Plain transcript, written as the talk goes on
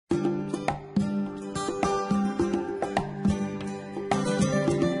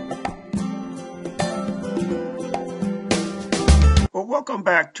Welcome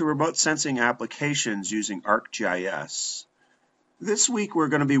back to Remote Sensing Applications using ArcGIS. This week we're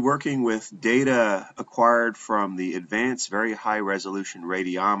going to be working with data acquired from the Advanced Very High Resolution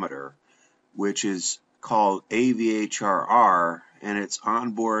Radiometer, which is called AVHRR, and it's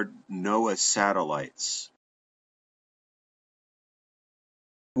onboard NOAA satellites.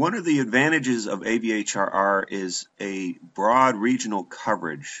 One of the advantages of AVHRR is a broad regional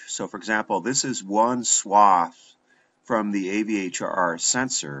coverage. So for example, this is one swath from the AVHRR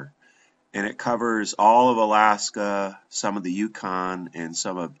sensor, and it covers all of Alaska, some of the Yukon, and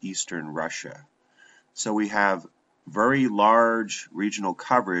some of eastern Russia. So we have very large regional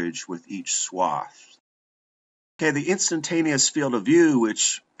coverage with each swath. Okay, the instantaneous field of view,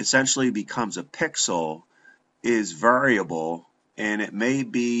 which essentially becomes a pixel, is variable, and it may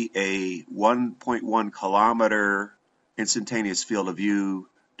be a 1.1 kilometer instantaneous field of view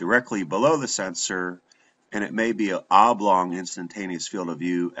directly below the sensor, and it may be an oblong instantaneous field of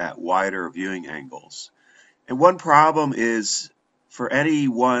view at wider viewing angles. And one problem is, for any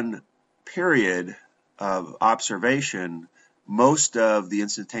one period of observation, most of the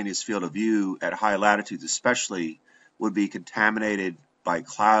instantaneous field of view at high latitudes especially would be contaminated by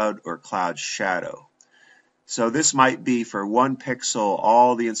cloud or cloud shadow. So this might be for one pixel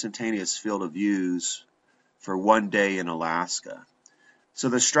all the instantaneous field of views for one day in Alaska. So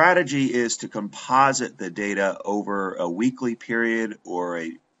the strategy is to composite the data over a weekly period or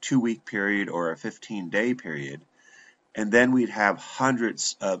a 2-week period or a 15-day period, and then we'd have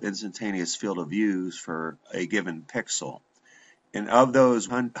hundreds of instantaneous field of views for a given pixel. And of those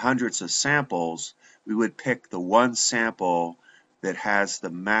hundreds of samples, we would pick the one sample that has the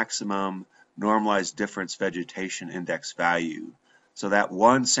maximum normalized difference vegetation index value. So that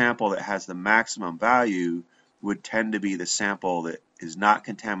one sample that has the maximum value would tend to be the sample that is not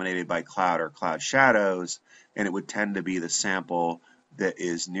contaminated by cloud or cloud shadows, and it would tend to be the sample that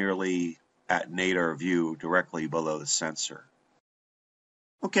is nearly at nadir view directly below the sensor.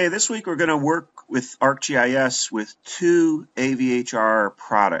 Okay, this week we're going to work with ArcGIS with two AVHRR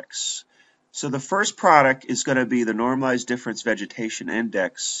products. So the first product is going to be the Normalized Difference Vegetation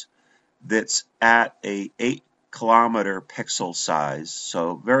Index that's at a 8 kilometer pixel size,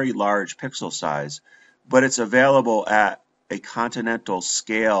 so very large pixel size, but it's available at a continental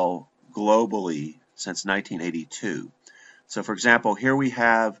scale globally since 1982. So for example, here we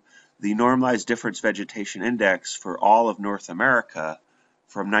have the Normalized Difference Vegetation Index for all of North America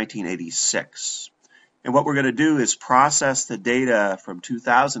from 1986. And what we're going to do is process the data from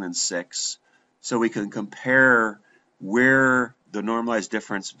 2006 so we can compare where the Normalized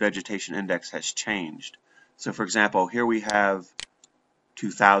Difference Vegetation Index has changed. So for example, here we have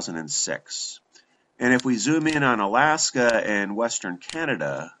 2006. And if we zoom in on Alaska and Western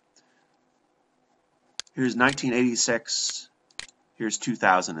Canada, here's 1986, here's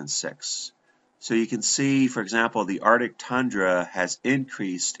 2006. So you can see, for example, the Arctic tundra has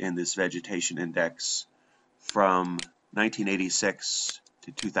increased in this vegetation index from 1986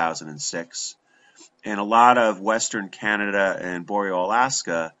 to 2006. And a lot of Western Canada and Boreal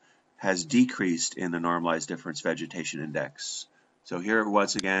Alaska has decreased in the Normalized Difference Vegetation Index. So here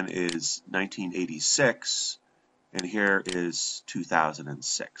once again is 1986, and here is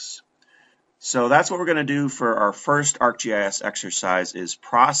 2006. So that's what we're going to do for our first ArcGIS exercise, is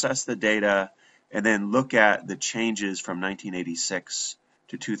process the data and then look at the changes from 1986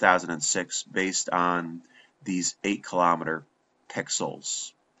 to 2006 based on these 8 kilometer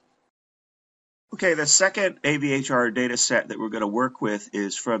pixels. Okay, the second AVHRR data set that we're going to work with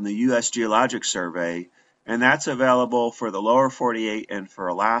is from the US Geologic Survey, and that's available for the lower 48 and for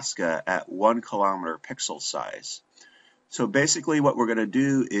Alaska at 1 kilometer pixel size. So basically what we're going to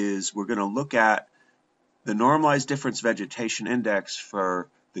do is we're going to look at the Normalized Difference Vegetation Index for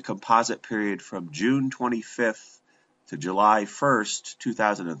the composite period from June 25th to July 1st,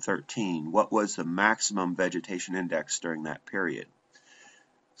 2013. What was the maximum vegetation index during that period?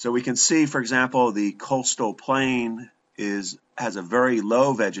 So we can see, for example, the coastal plain has a very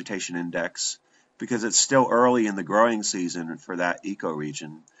low vegetation index because it's still early in the growing season for that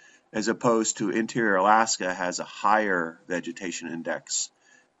ecoregion, as opposed to interior Alaska has a higher vegetation index,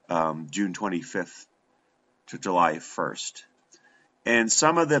 June 25th to July 1st. And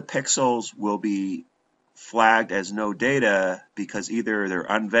some of the pixels will be flagged as no data because either they're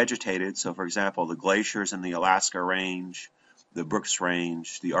unvegetated, so for example, the glaciers in the Alaska Range, the Brooks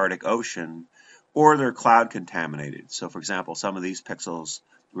Range, the Arctic Ocean, or they're cloud contaminated. So for example, some of these pixels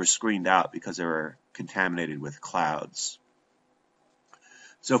were screened out because they were contaminated with clouds.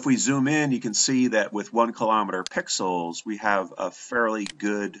 So if we zoom in, you can see that with 1 kilometer pixels, we have a fairly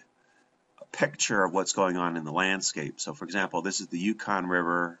good picture of what's going on in the landscape. So for example, this is the Yukon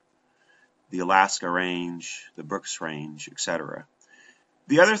River, the Alaska Range, the Brooks Range, etc.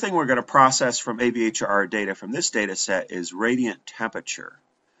 The other thing we're going to process from AVHRR data from this data set is radiant temperature.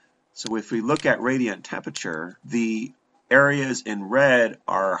 So if we look at radiant temperature, the areas in red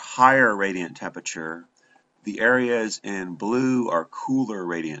are higher radiant temperature. The areas in blue are cooler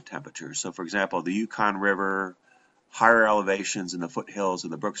radiant temperature. So for example, the Yukon River, higher elevations in the foothills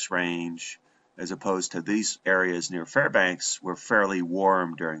of the Brooks Range, as opposed to these areas near Fairbanks, were fairly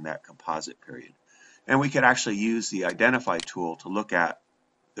warm during that composite period. And we could actually use the Identify tool to look at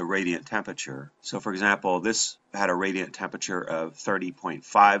the radiant temperature. So for example, this had a radiant temperature of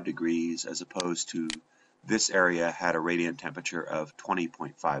 30.5 degrees as opposed to this area had a radiant temperature of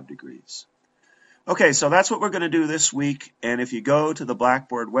 20.5 degrees. Okay, so that's what we're going to do this week, and if you go to the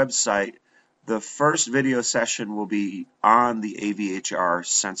Blackboard website, the first video session will be on the AVHRR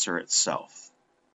sensor itself.